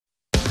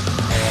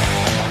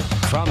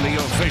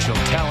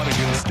official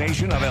television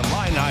station of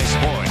Illini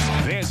Sports.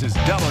 This is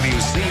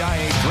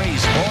WCIA 3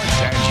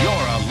 Sports and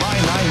your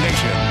Illini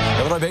Nation.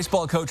 Illinois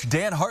baseball coach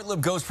Dan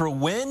Hartlib goes for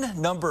win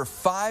number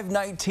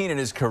 519 in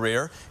his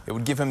career. It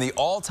would give him the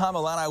all-time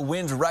Illini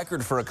wins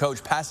record for a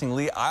coach, passing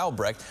Lee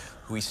Eilbrecht,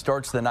 who he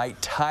starts the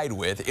night tied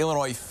with.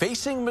 Illinois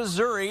facing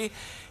Missouri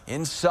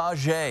in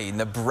Sauget in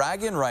the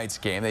bragging rights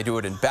game. They do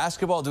it in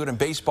basketball, do it in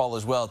baseball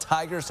as well.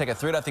 Tigers take a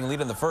 3-0 lead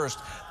in the first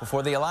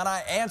before the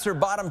Illini answer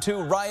bottom two.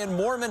 Ryan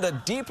Moorman to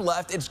deep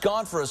left. It's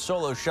gone for a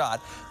solo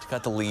shot to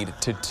cut the lead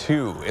to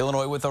 2.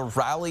 Illinois with a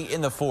rally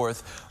in the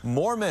fourth.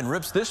 Moorman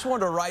rips this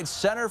one to right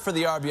center for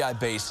the RBI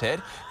base hit.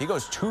 He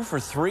goes 2 for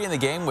 3 in the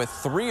game with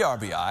 3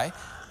 RBI.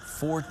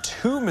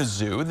 4-2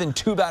 Mizzou. Then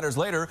 2 batters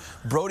later,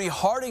 Brody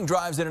Harding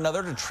drives in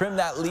another to trim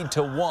that lead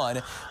to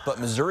 1. But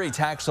Missouri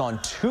tacks on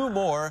 2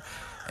 more,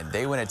 and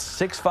they win at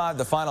 6-5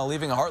 the final,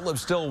 leaving Hartlib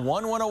still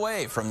 1-1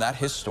 away from that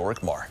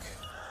historic mark.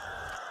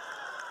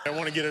 I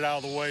want to get it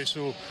out of the way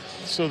so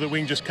that we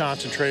can just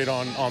concentrate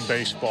on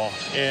baseball.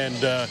 And,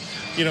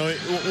 you know,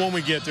 when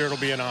we get there, it'll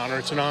be an honor.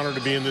 It's an honor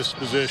to be in this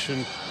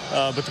position.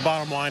 But the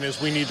bottom line is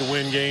we need to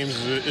win games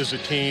as a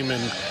team.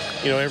 And,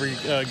 you know, every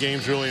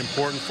game's really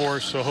important for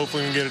us. So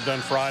hopefully we can get it done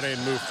Friday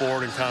and move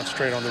forward and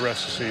concentrate on the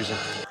rest of the season.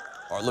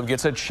 Hartlib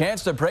gets a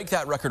chance to break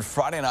that record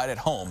Friday night at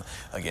home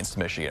against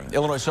Michigan.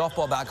 Illinois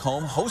softball back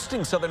home,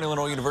 hosting Southern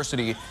Illinois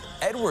University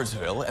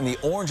Edwardsville, and the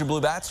Orange and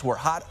Blue Bats were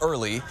hot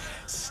early.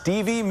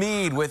 Stevie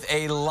Meade with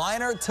a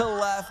liner to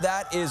left.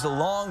 That is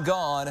long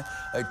gone.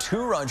 A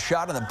 2-run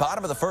shot in the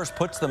bottom of the first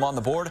puts them on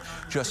the board.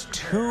 Just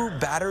 2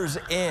 batters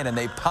in, and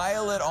they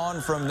pile it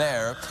on from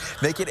there.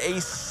 Make it a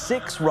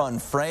 6-run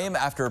frame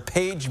after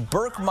Paige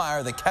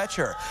Berkmeyer, the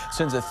catcher,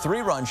 sends a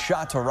 3-run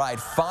shot to right.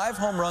 5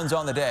 home runs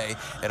on the day.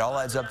 It all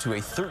adds up to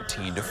a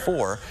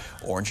 13-4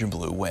 Orange and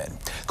Blue win.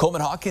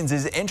 Coleman Hawkins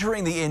is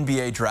entering the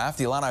NBA draft.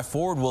 The Illini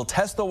forward will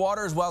test the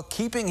waters while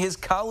keeping his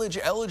college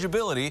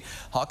eligibility.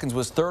 Hawkins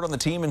was 3rd on the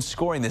team in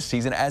scoring this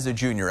season as a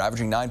junior,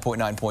 averaging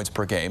 9.9 points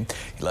per game.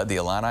 He led the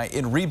Illini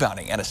in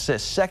rebounding and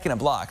assists, 2nd in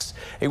blocks.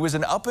 It was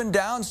an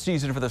up-and-down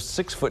season for the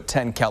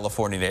 6'10"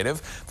 California native,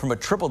 from a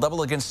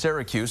triple-double against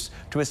Syracuse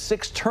to a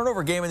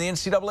 6-turnover game in the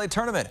NCAA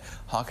tournament.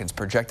 Hawkins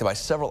projected by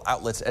several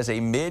outlets as a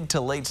mid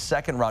to late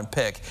 2nd-round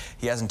pick.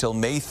 He has until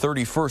May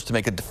 31st to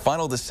make a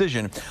final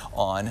decision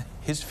on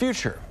his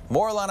future.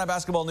 More Illini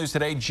basketball news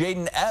today.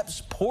 Jaden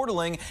Epps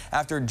portaling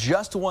after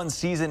just 1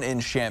 season in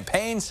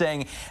Champaign,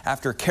 saying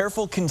after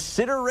careful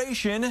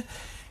consideration,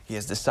 he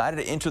has decided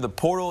to enter the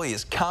portal. He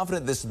is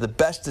confident this is the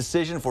best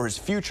decision for his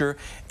future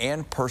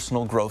and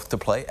personal growth to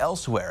play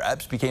elsewhere.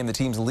 Epps became the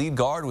team's lead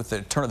guard with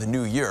the turn of the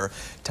new year,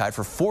 tied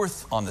for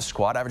 4th on the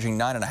squad, averaging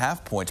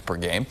 9.5 points per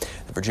game.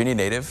 The Virginia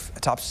native, a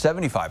top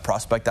 75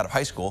 prospect out of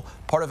high school,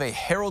 part of a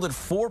heralded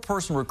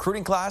 4-person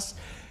recruiting class.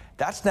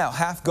 That's now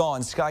half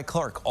gone. Sky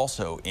Clark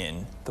also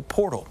in the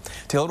portal.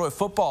 To Illinois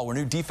football, where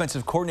new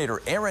defensive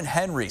coordinator Aaron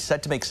Henry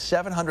set to make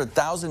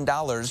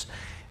 $700,000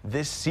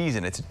 this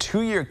season. It's a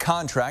 2-year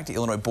contract. The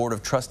Illinois Board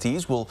of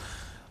Trustees will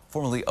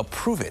formally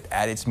approve it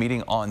at its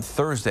meeting on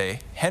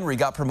Thursday. Henry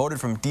got promoted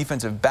from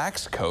defensive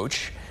backs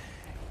coach.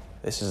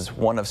 This is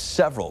one of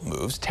several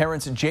moves.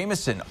 Terrence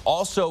Jamison,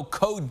 also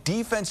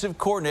co-defensive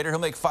coordinator. He'll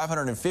make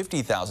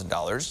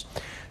 $550,000.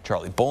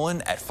 Charlie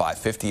Bolin at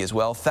 $550,000 as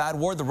well. Thad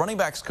Ward, the running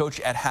backs coach,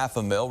 at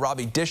 $500,000.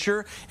 Robbie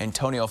Disher,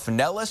 Antonio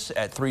Finellis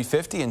at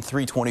 $350,000 and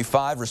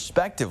 $325,000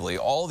 respectively.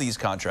 All these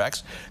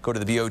contracts go to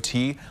the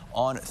BOT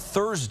on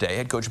Thursday.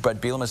 Head coach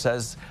Brett Bielema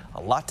says a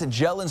lot to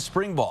gel in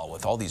spring ball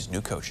with all these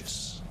new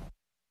coaches.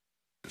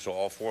 So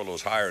all 4 of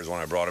those hires,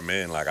 when I brought them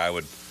in, like I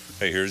would,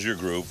 hey, here's your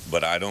group,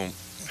 but I don't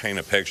paint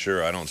a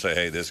picture. I don't say,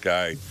 hey, this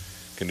guy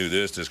can do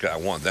this guy. I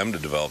want them to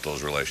develop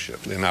those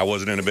relationships. And I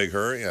wasn't in a big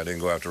hurry. I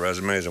didn't go after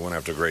resumes. I went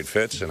after great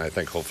fits, and I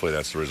think hopefully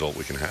that's the result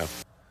we can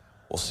have.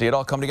 We'll see it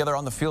all come together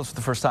on the field for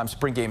the first time.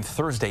 Spring game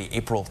Thursday,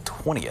 April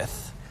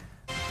 20th.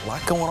 A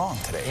lot going on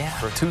today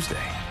for a Tuesday.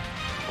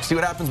 We'll see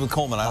what happens with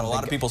Coleman. I know a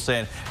lot of people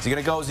saying, is he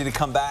going to go? Is he going to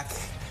come back?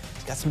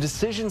 He's got some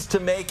decisions to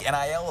make.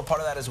 NIL, a part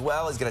of that as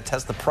well. He's going to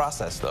test the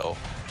process, though.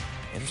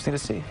 Interesting to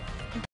see.